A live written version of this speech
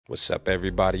What's up,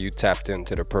 everybody? You tapped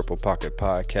into the Purple Pocket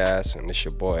Podcast, and it's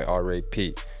your boy, R.A.P.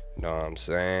 You know what I'm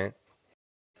saying?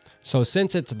 So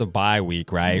since it's the bye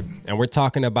week, right, and we're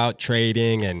talking about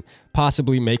trading and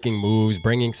possibly making moves,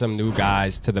 bringing some new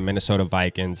guys to the Minnesota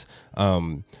Vikings,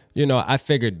 I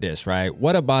figured this, right?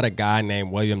 What about a guy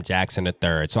named William Jackson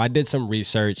III? So I did some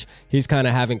research. He's kind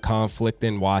of having conflict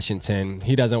in Washington.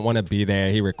 He doesn't want to be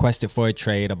there. He requested for a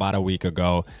trade about a week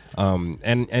ago.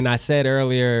 And I said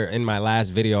earlier in my last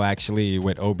video, actually,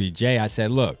 with OBJ, I said,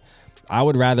 look, I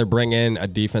would rather bring in a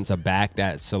defensive back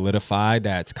that's solidified,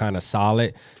 that's kind of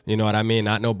solid. You know what I mean?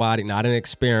 Not an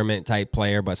experiment type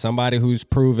player, but somebody who's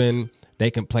proven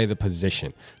they can play the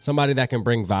position. Somebody that can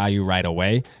bring value right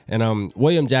away. And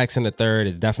William Jackson III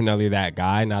is definitely that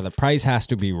guy. Now, the price has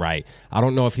to be right. I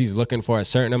don't know if he's looking for a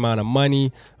certain amount of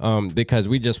money because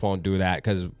we just won't do that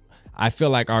because I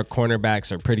feel like our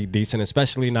cornerbacks are pretty decent,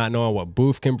 especially not knowing what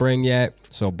Booth can bring yet.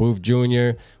 So Booth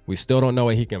Jr., we still don't know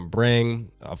what he can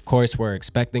bring. Of course, we're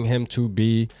expecting him to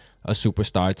be a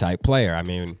superstar type player. I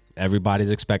mean,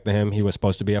 everybody's expecting him. He was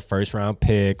supposed to be a first-round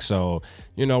pick. So,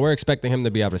 we're expecting him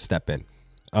to be able to step in.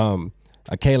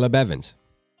 A Caleb Evans,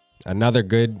 another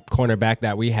good cornerback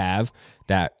that we have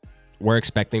that we're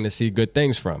expecting to see good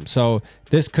things from. So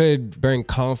this could bring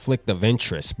conflict of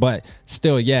interest, but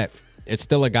still yet, it's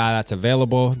still a guy that's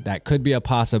available. That could be a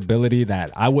possibility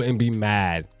that I wouldn't be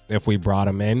mad if we brought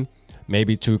him in,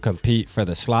 maybe to compete for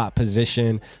the slot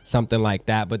position, something like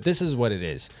that. But this is what it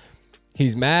is.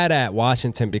 He's mad at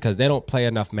Washington because they don't play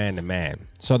enough man-to-man.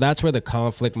 So that's where the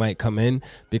conflict might come in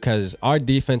because our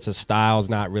defensive style is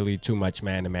not really too much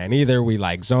man-to-man either. We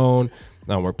like zone.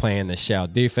 We're playing the shell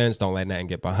defense. Don't let nothing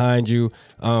get behind you.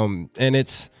 And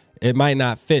it might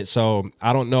not fit. So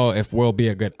I don't know if we'll be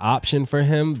a good option for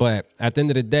him. But at the end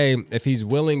of the day, if he's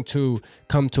willing to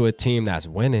come to a team that's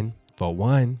winning, for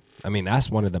one, I mean, that's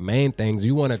one of the main things.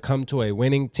 You want to come to a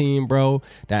winning team, bro,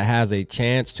 that has a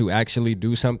chance to actually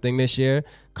do something this year,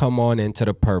 come on into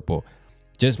the purple.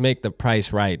 Just make the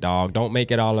price right, dog. Don't make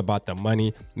it all about the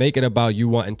money. Make it about you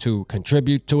wanting to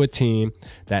contribute to a team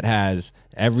that has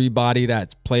everybody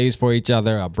that plays for each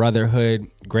other, a brotherhood,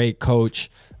 great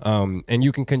coach, and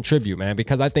you can contribute, man,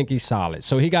 because I think he's solid.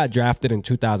 So he got drafted in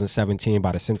 2017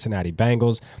 by the Cincinnati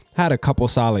Bengals, had a couple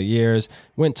solid years,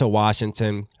 went to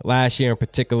Washington. Last year in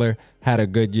particular, had a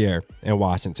good year in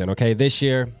Washington, okay? This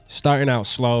year, starting out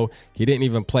slow. He didn't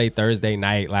even play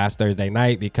last Thursday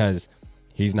night, because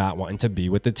he's not wanting to be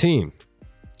with the team.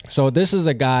 So this is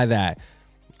a guy that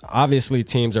obviously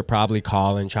teams are probably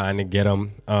calling, trying to get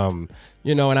him. And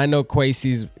I know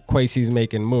Kwesi's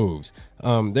making moves.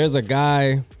 There's a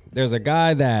guy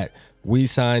that we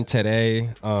signed today.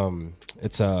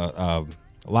 It's a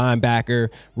linebacker,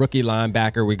 rookie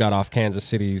linebacker we got off Kansas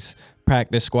City's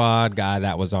practice squad, guy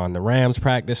that was on the Rams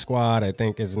practice squad. I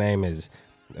think his name is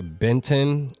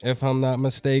Benton, if I'm not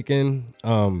mistaken.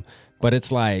 But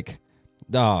it's like,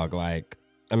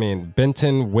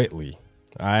 Benton Whitley.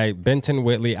 All right, Benton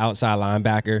Whitley, outside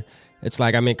linebacker. It's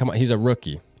like, come on, he's a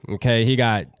rookie. Okay, he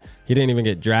didn't even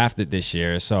get drafted this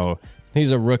year, so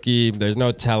he's a rookie. There's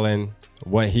no telling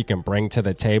what he can bring to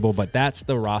the table, but that's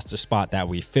the roster spot that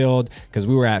we filled because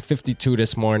we were at 52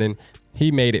 this morning.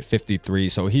 He made it 53,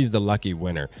 so he's the lucky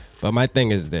winner. But my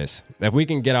thing is this: if we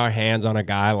can get our hands on a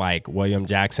guy like William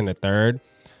Jackson III,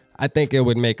 I think it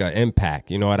would make an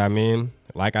impact. You know what I mean?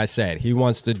 Like I said, he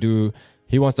wants to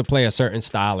play a certain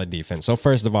style of defense. So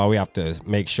first of all, we have to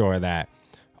make sure that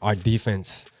our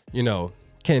defense,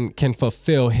 can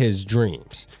fulfill his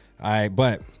dreams. All right,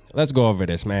 but let's go over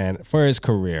this, man. For his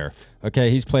career, okay,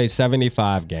 he's played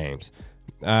 75 games.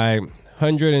 All right,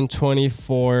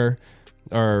 124,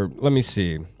 or let me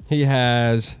see.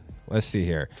 Let's see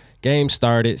here. Game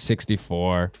started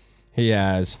 64. He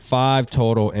has 5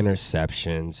 total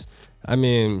interceptions. I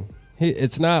mean,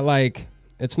 it's not like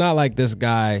this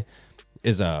guy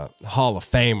is a Hall of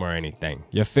Fame or anything.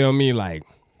 You feel me?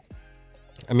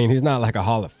 He's not like a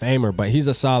Hall of Famer, but he's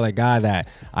a solid guy that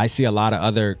I see a lot of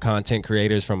other content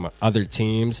creators from other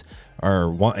teams are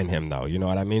wanting him, though. You know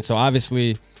what I mean? So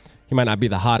obviously, he might not be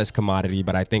the hottest commodity,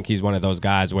 but I think he's one of those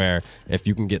guys where if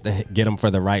you can get him for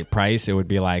the right price, it would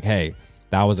be like, hey,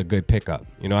 that was a good pickup.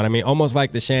 You know what I mean? Almost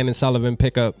like the Shannon Sullivan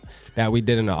pickup that we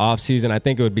did in the offseason. I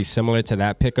think it would be similar to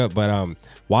that pickup, but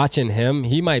watching him,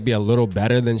 he might be a little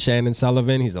better than Shannon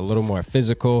Sullivan. He's a little more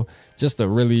physical, just a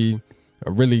really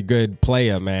a really good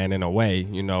player, man, in a way.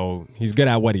 You know, he's good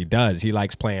at what he does. He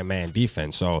likes playing man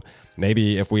defense. So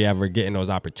maybe if we ever get in those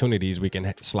opportunities, we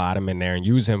can slide him in there and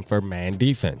use him for man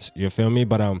defense. You feel me?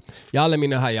 But y'all let me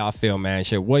know how y'all feel, man.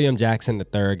 Should William Jackson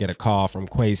III get a call from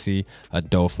Kwesi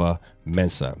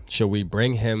Adolphus-Mensah? Should we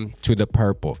bring him to the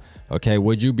purple? Okay,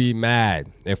 would you be mad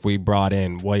if we brought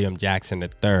in William Jackson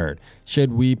III?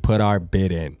 Should we put our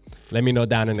bid in? Let me know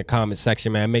down in the comment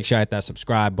section, man. Make sure I hit that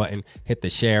subscribe button, hit the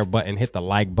share button, hit the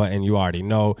like button. You already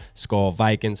know. Skol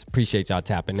Vikings. Appreciate y'all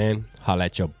tapping in. Holla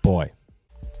at your boy.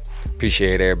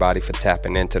 Appreciate everybody for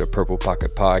tapping into the Purple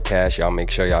Pocket Podcast. Y'all make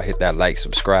sure y'all hit that like,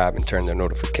 subscribe, and turn the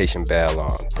notification bell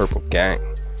on. Purple Gang.